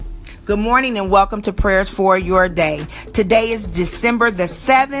Good morning and welcome to Prayers for Your Day. Today is December the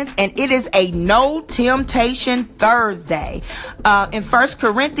 7th and it is a No Temptation Thursday. In 1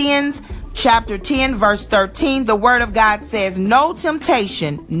 Corinthians chapter 10 verse 13, the word of God says, no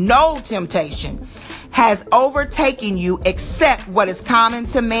temptation has overtaken you except what is common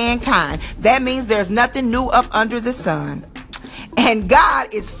to mankind. That means there's nothing new up under the sun. And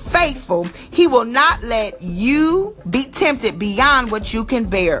God is faithful. He will not let you be tempted beyond what you can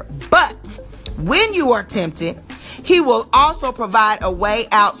bear. But when you are tempted, He will also provide a way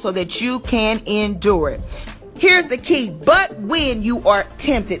out so that you can endure it. Here's the key. But when you are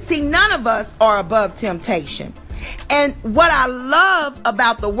tempted. See, none of us are above temptation. And what I love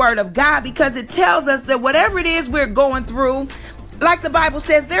about the word of God, because it tells us that whatever it is we're going through, like the Bible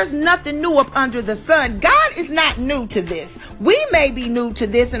says, there's nothing new up under the sun. God is not new to this. We may be new to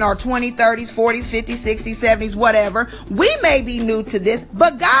this in our 20s, 30s, 40s, 50s, 60s, 70s, whatever. We may be new to this,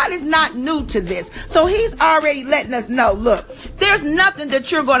 but God is not new to this. So He's already letting us know, look, there's nothing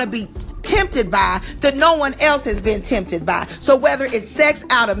that you're going to be tempted by that no one else has been tempted by. So whether it's sex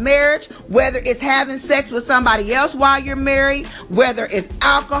out of marriage, whether it's having sex with somebody else while you're married, whether it's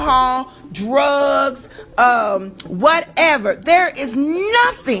alcohol, drugs, whatever, there is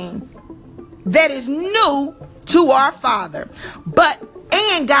nothing that is new to our Father.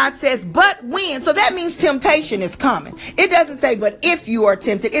 And God says, but when. So that means temptation is coming. It doesn't say, but if you are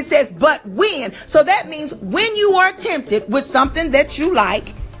tempted. It says, but when. So that means when you are tempted with something that you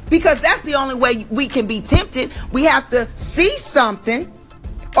like, because that's the only way we can be tempted. We have to see something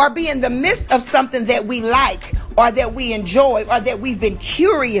or be in the midst of something that we like or that we enjoy or that we've been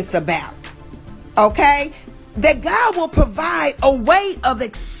curious about. Okay? That God will provide a way of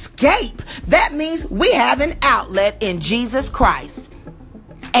escape. That means we have an outlet in Jesus Christ.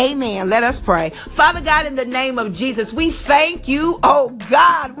 Amen. Let us pray. Father God, in the name of Jesus, we thank you, oh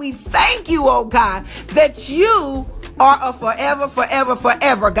God. We thank you, oh God, that you are a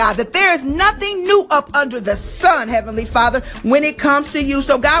forever, God, that there is nothing new up under the sun, Heavenly Father, when it comes to you.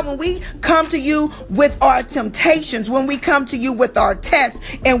 So God, when we come to you with our temptations, when we come to you with our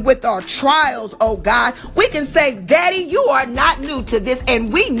tests and with our trials, oh God, we can say, Daddy, you are not new to this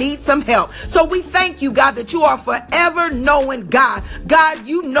and we need some help. So we thank you, God, that you are forever knowing God. God,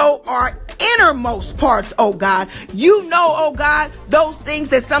 you know our innermost parts, oh God. You know, oh God, those things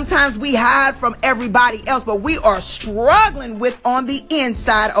that sometimes we hide from everybody else, but we are struggling with on the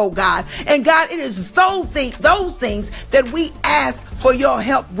inside, oh God. And God, it is those things that we ask for your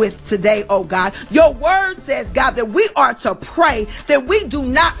help with today, oh God. Your word says, God, that we are to pray that we do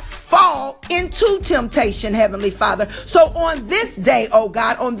not fall into temptation, Heavenly Father. So on this day, oh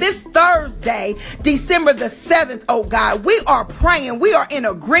God, on this Thursday, December the 7th, oh God, we are praying, we are in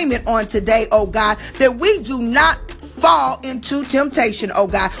agreement on today, oh God, that we do not fall into temptation, oh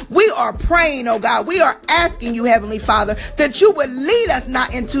God. We are praying, oh God. We are asking you, Heavenly Father, that you would lead us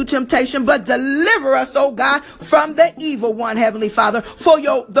not into temptation, but deliver us, oh God, from the evil one, Heavenly Father. For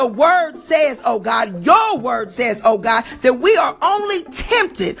the word says, oh God, your word says, oh God, that we are only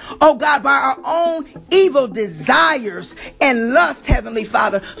tempted, oh God, by our own evil desires and lust, Heavenly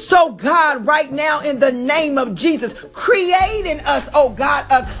Father. So God, right now, in the name of Jesus, create in us, oh God,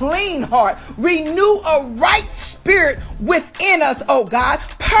 a clean heart, renew a right spirit within us, oh God.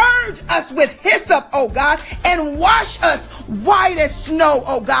 Purge us with hyssop, oh God, and wash us white as snow,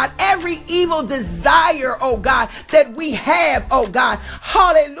 oh God. Every evil desire, oh God, that we have, oh God.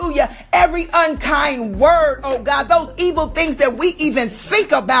 Hallelujah. Every unkind word, oh God. Those evil things that we even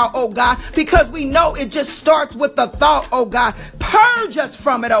think about, oh God, because we know it just starts with the thought, oh God. Purge us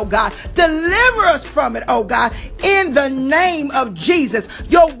from it, oh God. Deliver us from it, oh God. In the name of Jesus.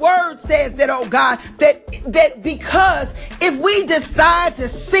 Your word says that, oh God, that because if we decide to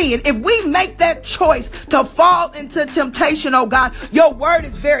sin, if we make that choice to fall into temptation, oh God, your word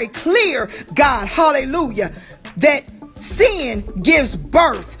is very clear, God, hallelujah, that sin gives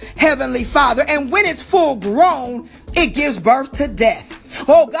birth, Heavenly Father, and when it's full grown, it gives birth to death.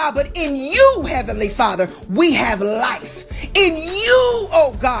 Oh God, but in you, Heavenly Father, we have life. In you,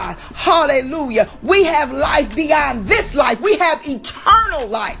 oh God, hallelujah, we have life beyond this life. We have eternal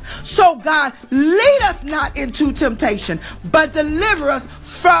life. So God, lead us not into temptation, but deliver us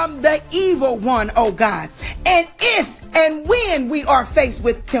from the evil one, oh God. And if and when we are faced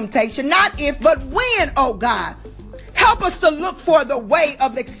with temptation, not if, but when, oh God, help us to look for the way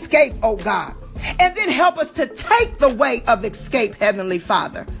of escape, oh God. And then help us to take the way of escape, Heavenly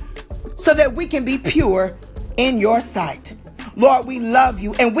Father, so that we can be pure in your sight. Lord, we love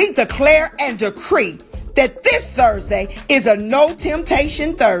you and we declare and decree that this Thursday is a No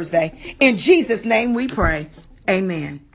Temptation Thursday. In Jesus' name we pray. Amen.